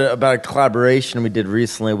tell you what about a collaboration we did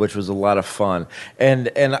recently, which was a lot of fun.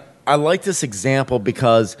 And I like this example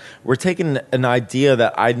because we're taking an idea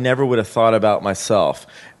that I never would have thought about myself,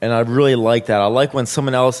 and I really like that. I like when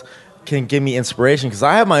someone else can give me inspiration, because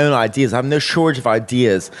I have my own ideas. I have no shortage of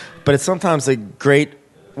ideas, but it's sometimes great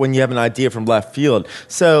when you have an idea from left field.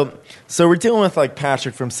 So we're dealing with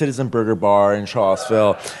Patrick from Citizen Burger Bar in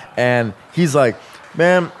Charlottesville, and he's like,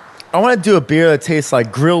 man, I want to do a beer that tastes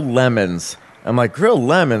like grilled lemons. I'm like, grilled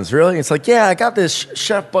lemons, really? It's like, yeah, I got this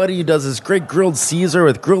chef buddy who does this great grilled Caesar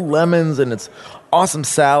with grilled lemons, and it's awesome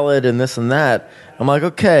salad and this and that. I'm like,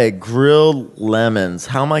 okay, grilled lemons.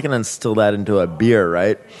 How am I going to instill that into a beer,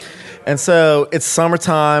 right? And so it's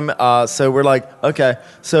summertime, so we're like, okay.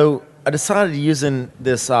 So I decided using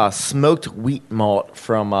this smoked wheat malt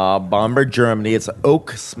from Bamberg, Germany. It's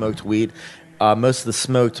oak smoked wheat. Most of the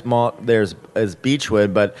smoked malt there is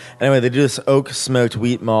Beechwood, but anyway, they do this oak smoked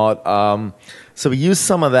wheat malt. So we use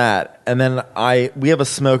some of that, and then we have a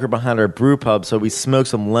smoker behind our brew pub, so we smoke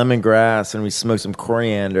some lemongrass and we smoke some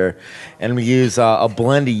coriander, and we use a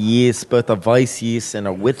blend of yeast, both a Weiss yeast and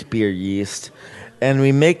a wit beer yeast, and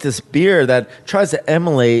we make this beer that tries to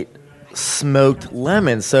emulate smoked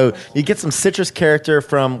lemon. So you get some citrus character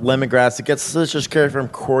from lemongrass, you get citrus character from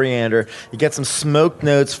coriander, you get some smoked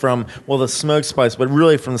notes from, well, the smoked spice, but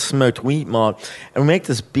really from the smoked wheat malt, and we make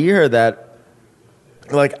this beer that,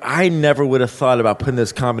 like, I never would have thought about putting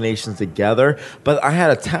those combinations together, but I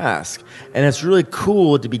had a task. And it's really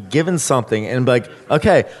cool to be given something and be like,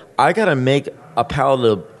 okay, I got to make a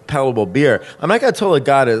palatable beer. I'm not going to tell a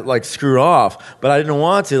guy to, like, screw off, but I didn't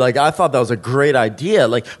want to. Like, I thought that was a great idea.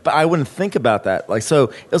 Like, but I wouldn't think about that. Like,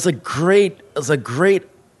 so it was a great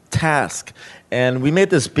task. And we made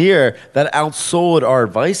this beer that outsold our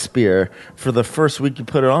Weiss beer for the first week you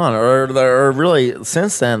put it on, or really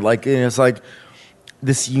since then. Like, it's like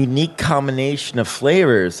this unique combination of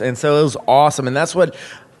flavors. And so it was awesome. And that's what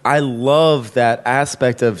I love, that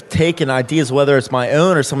aspect of taking ideas, whether it's my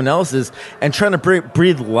own or someone else's, and trying to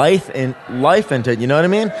breathe life into it. You know what I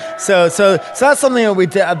mean? So that's something that we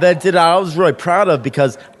did, I was really proud of,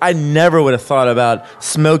 because I never would have thought about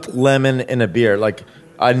smoked lemon in a beer. Like,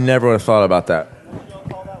 I never would have thought about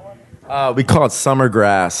that. We call it summer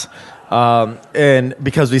grass. And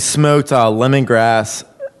because we smoked lemongrass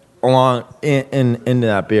along into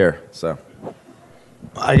that beer. So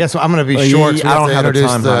I guess I'm going to be short. So I don't have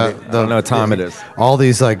introduce time. I don't know what time it is. All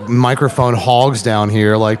these like microphone hogs down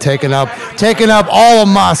here, like taking up all of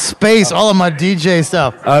my space, all of my DJ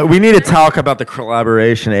stuff. We need to talk about the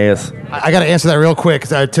collaboration, AS. I got to answer that real quick.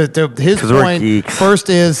 To his point, first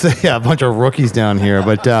is a bunch of rookies down here,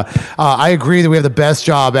 but I agree that we have the best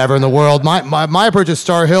job ever in the world. My approach at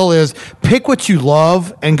Star Hill is pick what you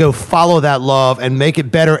love and go follow that love and make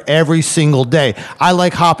it better every single day. I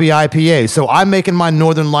like hoppy IPA, so I'm making my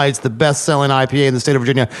Northern Lights, the best-selling IPA in the state of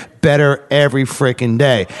Virginia, better every freaking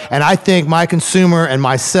day. And I think my consumer and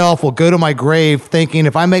myself will go to my grave thinking,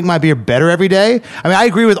 if I make my beer better every day, I mean, I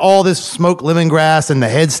agree with all this smoked lemongrass and the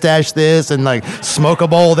head stash this and like smoke a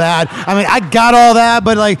bowl that. I mean, I got all that,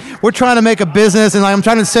 but like we're trying to make a business, and like, I'm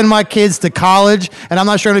trying to send my kids to college, and I'm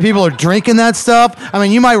not sure how many people are drinking that stuff. I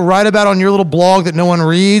mean, you might write about it on your little blog that no one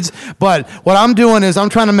reads, but what I'm doing is I'm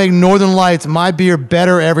trying to make Northern Lights, my beer,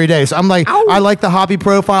 better every day. So I'm like, I like the hoppy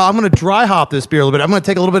profile. I'm going to dry hop this beer a little bit. I'm going to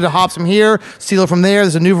take a little bit of hops from here, steal it from there.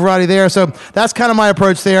 There's a new variety there. So that's kind of my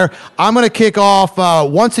approach there. I'm going to kick off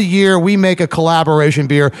once a year. We make a collaboration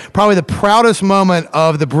beer. Probably the proudest moment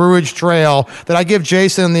of the Brewage Trail that I give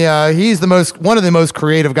Jason. He's one of the most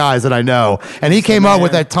creative guys that I know, and he came up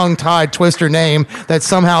with that tongue-tied twister name that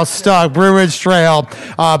somehow stuck, Brewage Trail.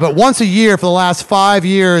 But once a year for the last 5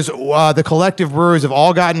 years, the collective brewers have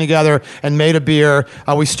all gotten together and made a beer.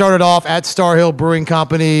 We started off at Star Hill Brewing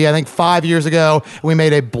Company, I think 5 years ago. We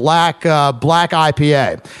made a black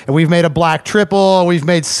IPA, and we've made a black triple. We've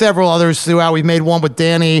made several others throughout. We've made one with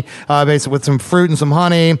Danny, basically with some fruit and some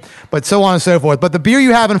honey, but so on and so forth. But the beer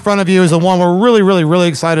you have in front of you is the one we're really, really, really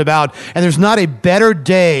excited about. And there's not a better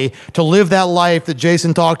day to live that life that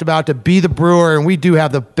Jason talked about, to be the brewer. And we do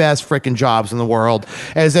have the best freaking jobs in the world.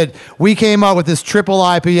 Is that we came up with this triple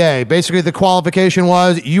IPA. Basically, the qualification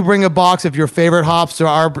was you bring a box of your favorite hops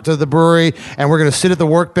to the brewery, and we're going to sit at the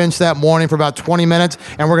workbench that morning for about 20 minutes,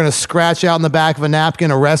 and we're going to scratch out in the back of a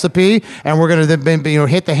napkin a recipe, and we're going to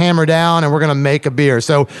hit the hammer down, and we're going to make a beer.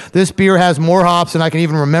 So this beer has more hops than I can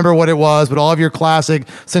even remember what it was, but all of your classic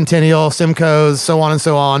Centennial, Simcoes, so on and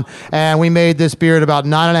so on. And we made this beer at about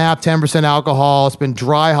 9.5%, 10% alcohol. It's been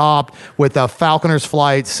dry hopped with Falconer's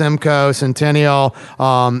Flight, Simcoe, Centennial,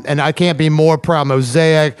 and I can't be more proud,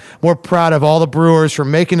 Mosaic, more proud of all the brewers for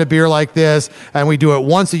making a beer like this. And we do it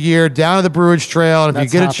once a year down to the Brewage Trail. And if you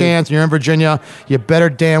get a chance and you're in Virginia, you better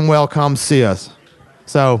damn well come see us.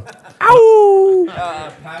 So,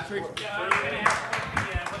 Patrick.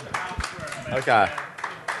 Okay.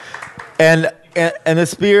 And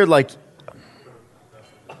this beer, like,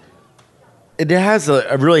 it has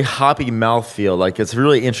a really hoppy mouthfeel. Like, it's a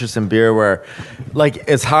really interesting beer where, like,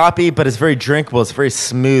 it's hoppy, but it's very drinkable. It's very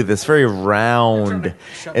smooth. It's very round.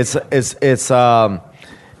 This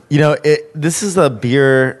is a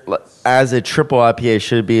beer, as a triple IPA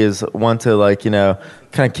should be, is one to, like, kind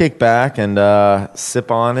of kick back and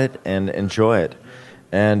sip on it and enjoy it.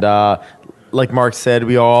 And like Mark said,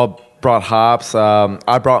 we all brought hops.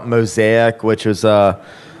 I brought Mosaic, which was a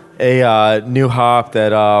new hop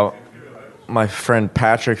that my friend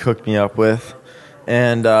Patrick hooked me up with.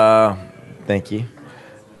 And thank you.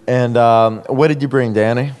 And what did you bring,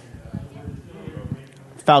 Danny?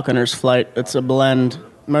 Falconer's Flight. It's a blend,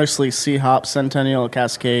 mostly C hop, Centennial,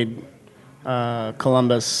 Cascade,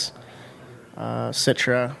 Columbus,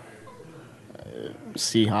 Citra,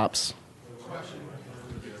 Sea Hops.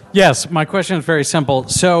 Yes, my question is very simple.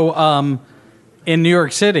 So, in New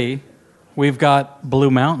York City, we've got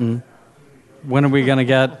Blue Mountain. When are we going to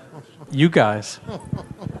get you guys?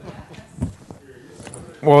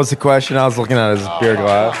 What was the question? I was looking at his beer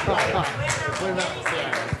glass.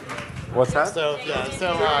 What's that?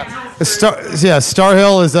 Star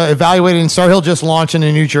Hill is evaluating. Star Hill just launched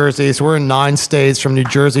into New Jersey, so we're in 9 states from New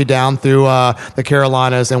Jersey down through the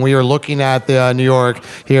Carolinas, and we are looking at the New York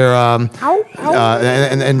here in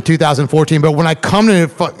 2014. But when I come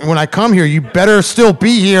here, you better still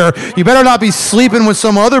be here. You better not be sleeping with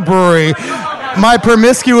some other brewery. My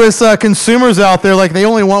promiscuous consumers out there, like, they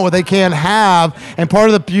only want what they can't have. And part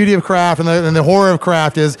of the beauty of craft and the horror of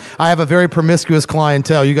craft is I have a very promiscuous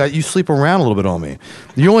clientele. You sleep around a little bit on me.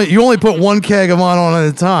 You only put 1 keg of mine on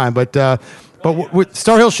at a time. But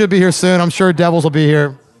Star Hill should be here soon. I'm sure Devils will be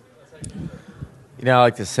here. You know, I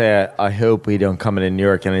like to say I hope we don't come into New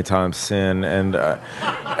York anytime soon. And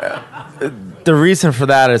the reason for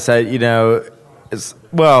that is that,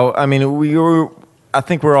 I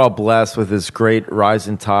think we're all blessed with this great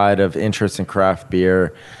rising tide of interest in craft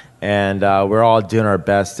beer, and we're all doing our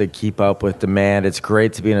best to keep up with demand. It's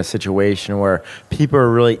great to be in a situation where people are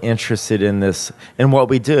really interested in what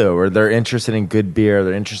we do, or they're interested in good beer,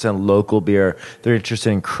 they're interested in local beer, they're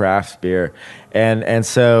interested in craft beer, and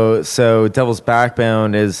so Devil's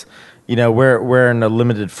Backbone is, we're in a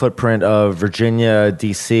limited footprint of Virginia,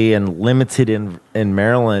 D.C., and limited in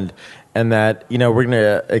Maryland. And that, we're going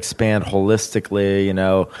to expand holistically,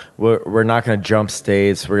 we're not going to jump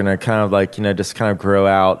states. We're going to kind of just kind of grow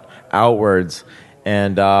outwards.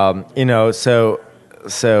 And, there's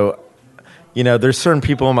certain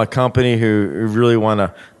people in my company who really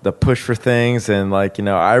want to push for things. And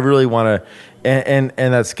I really want to, and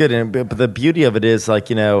that's good. But the beauty of it is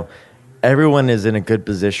everyone is in a good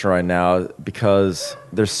position right now because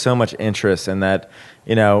there's so much interest in that,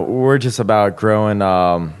 we're just about growing,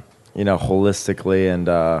 holistically,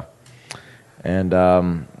 and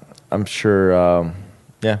I'm sure,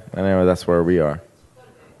 anyway, that's where we are.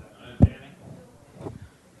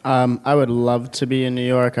 I would love to be in New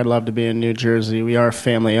York. I'd love to be in New Jersey. We are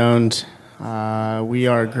family owned. We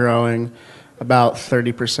are growing about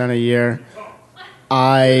 30% a year.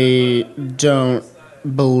 I don't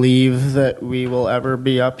believe that we will ever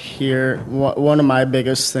be up here. One of my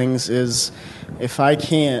biggest things is if I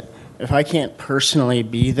can't personally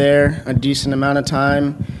be there a decent amount of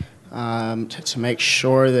time to make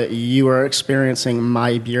sure that you are experiencing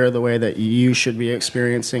my beer the way that you should be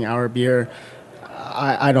experiencing our beer,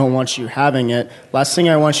 I don't want you having it. Last thing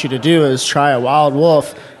I want you to do is try a Wild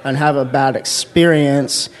Wolf and have a bad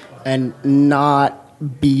experience and not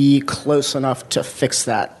be close enough to fix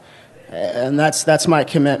that. And that's my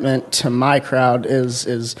commitment to my crowd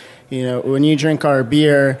is when you drink our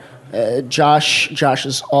beer, Josh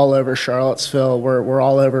is all over Charlottesville. We're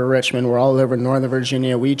all over Richmond. We're all over Northern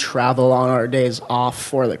Virginia. We travel on our days off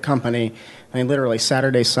for the company. I mean, literally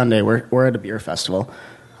Saturday, Sunday, we're at a beer festival.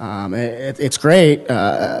 It's great.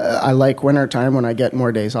 I like wintertime when I get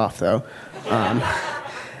more days off, though.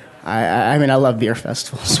 I love beer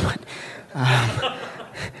festivals, but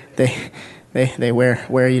they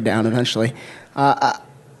wear you down eventually.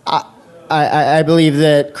 I believe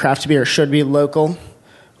that craft beer should be local.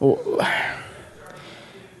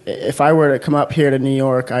 If I were to come up here to New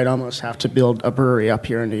York, I'd almost have to build a brewery up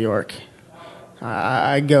here in New York.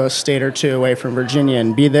 I'd go a state or two away from Virginia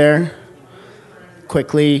and be there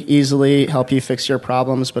quickly, easily, help you fix your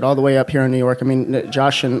problems. But all the way up here in New York, I mean,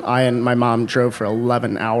 Josh and I and my mom drove for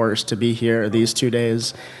 11 hours to be here these 2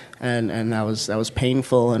 days. And that was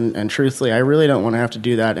painful. And truthfully, I really don't want to have to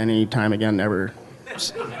do that any time again, ever.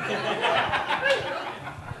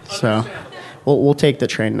 So we'll take the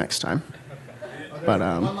train next time. But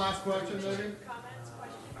one last question,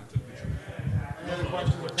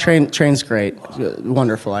 maybe. Train's great.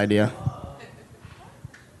 Wonderful idea.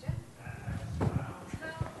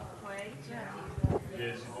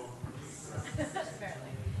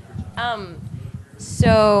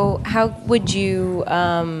 So how would you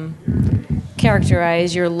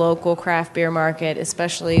characterize your local craft beer market,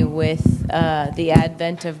 especially with the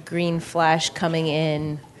advent of Green Flash coming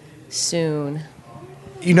in soon?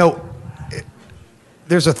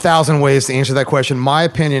 There's 1,000 ways to answer that question. My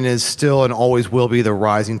opinion is still and always will be the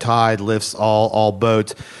rising tide lifts all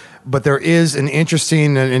boats. but there is an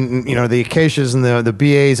interesting, and you know, the Acacias and the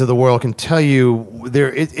BAs of the world can tell you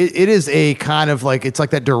it is a kind of like, it's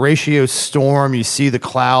like that derecho storm. You see the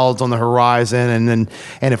clouds on the horizon, and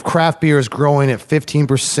if craft beer is growing at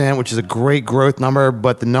 15%, which is a great growth number,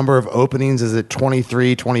 but the number of openings is at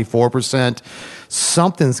 23, 24%.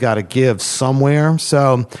 Something's got to give somewhere.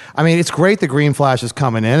 So, I mean, it's great that Green Flash is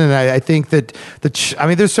coming in, and I think that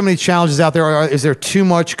there's so many challenges out there. Is there too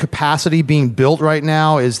much capacity being built right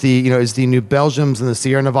now? Is the New Belgiums and the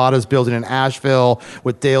Sierra Nevadas building in Asheville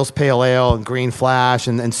with Dale's Pale Ale and Green Flash,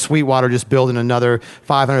 and Sweetwater just building another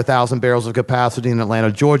 500,000 barrels of capacity in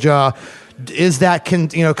Atlanta, Georgia? Is that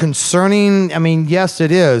concerning? I mean, yes,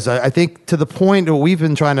 it is. I think to the point that we've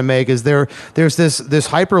been trying to make is there's this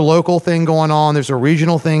hyper local thing going on. There's a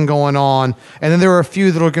regional thing going on, and then there are a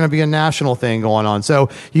few that are going to be a national thing going on. So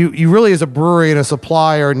you really, as a brewery and a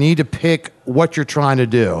supplier, need to pick what you're trying to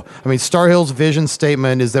do. I mean, Star Hill's vision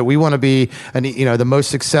statement is that we want to be the most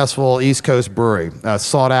successful East Coast brewery,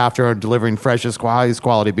 sought after, delivering freshest, highest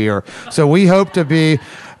quality beer. So we hope to be.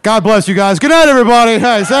 God bless you guys. Good night, everybody.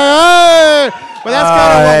 Hey, say hey. But that's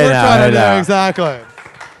kind of what we're trying to do. Exactly.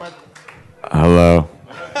 Hello.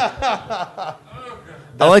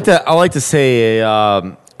 I like to say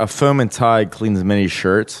a foaming tide cleans many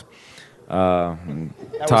shirts.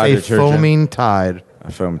 Tide foaming tide.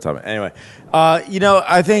 A foaming tide. Anyway,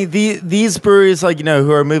 I think these breweries,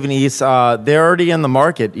 who are moving east, they're already in the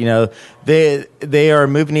market. They are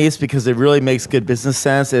moving east because it really makes good business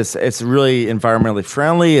sense. It's really environmentally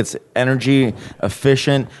friendly. It's energy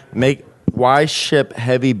efficient. Why ship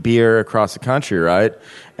heavy beer across the country, right?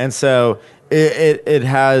 And so it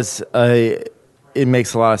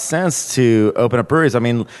makes a lot of sense to open up breweries. I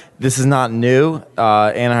mean, this is not new.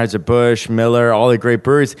 Anheuser-Busch, Miller, all the great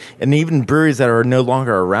breweries, and even breweries that are no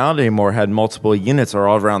longer around anymore had multiple units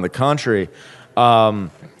all around the country.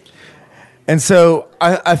 And so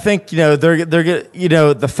I think they're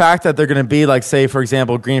the fact that they're going to be like, say, for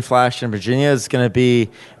example, Green Flash in Virginia is going to be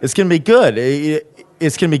good.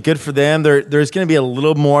 It's going to be good for them. There's going to be a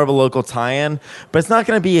little more of a local tie-in, but it's not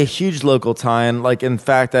going to be a huge local tie-in. Like, in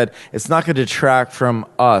fact, that it's not going to detract from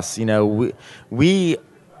us. We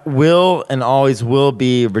will and always will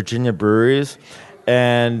be Virginia breweries,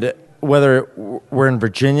 and whether we're in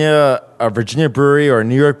Virginia, a Virginia brewery or a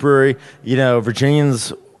New York brewery,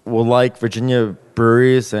 Virginians will like Virginia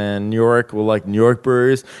breweries, and New York will like New York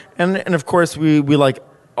breweries, and of course we like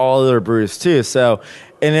all other breweries too. So,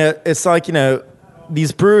 and it's like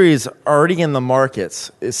these breweries are already in the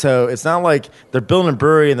markets. So it's not like they're building a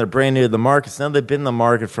brewery and they're brand new to the markets. Now they've been in the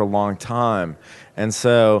market for a long time. And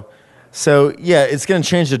so yeah, it's going to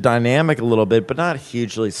change the dynamic a little bit, but not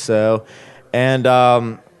hugely so. And,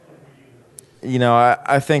 I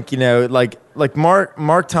think, like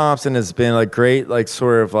Mark Thompson has been like great, like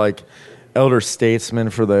sort of like elder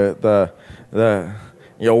statesman for the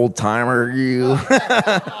old timer. He's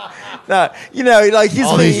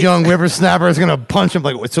all these young whippersnappers gonna punch him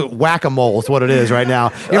like it's whack-a-mole is what it is right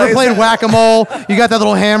now. You ever played whack-a-mole? You got that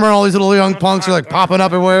little hammer, and all these little young punks are like popping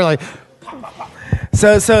up everywhere, like.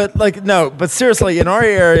 So like no, but seriously, in our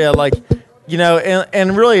area,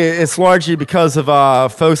 and really it's largely because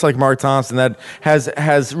of folks like Mark Thompson that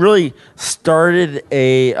has really started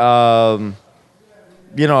a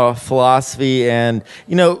philosophy, and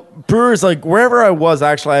brewers, like wherever I was,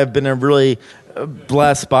 actually I've been really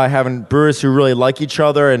blessed by having brewers who really like each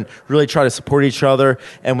other and really try to support each other.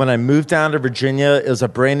 And when I moved down to Virginia, it was a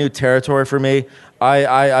brand new territory for me.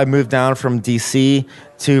 I moved down from DC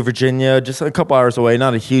to Virginia, just a couple hours away,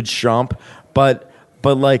 not a huge jump, but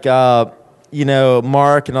like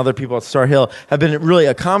Mark and other people at Star Hill have been really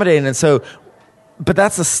accommodating. And so, but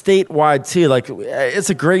that's a statewide too. Like, it's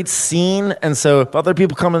a great scene, and so if other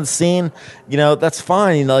people come in the scene, that's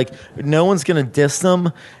fine. Like, no one's gonna diss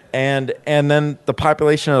them. And then the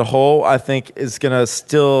population as a whole, I think, is going to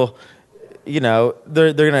still, they're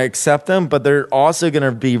going to accept them, but they're also going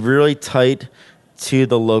to be really tight to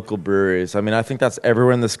the local breweries. I mean, I think that's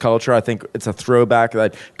everywhere in this culture. I think it's a throwback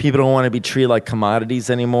that people don't want to be treated like commodities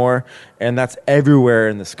anymore, and that's everywhere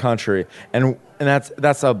in this country. And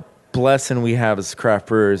that's a blessing we have as craft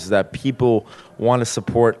brewers, is that people want to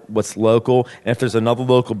support what's local. And if there's another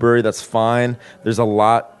local brewery, that's fine. There's a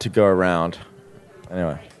lot to go around.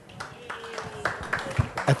 Anyway.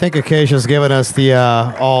 I think Acacia's giving us the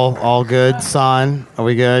all good sign. Are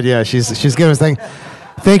we good? Yeah, she's giving us the thing.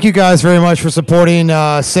 Thank you guys very much for supporting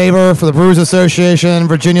Saber, for the Brewers Association,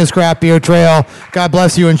 Virginia's Craft Beer Trail. God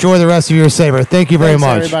bless you. Enjoy the rest of your Saber. Thank you very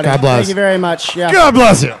much. Everybody. God bless. Thank you very much. Yeah. God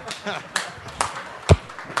bless you.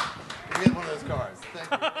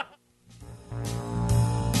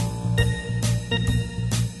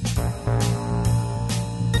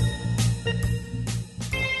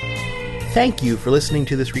 Thank you for listening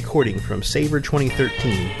to this recording from Savor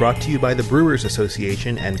 2013, brought to you by the Brewers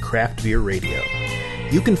Association and Craft Beer Radio.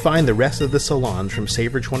 You can find the rest of the salons from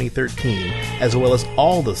Savor 2013, as well as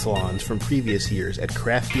all the salons from previous years at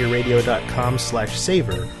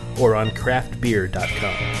craftbeerradio.com/savor or on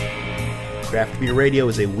craftbeer.com. Craft Beer Radio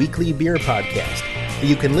is a weekly beer podcast that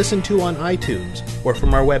you can listen to on iTunes or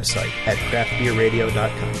from our website at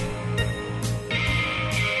craftbeerradio.com.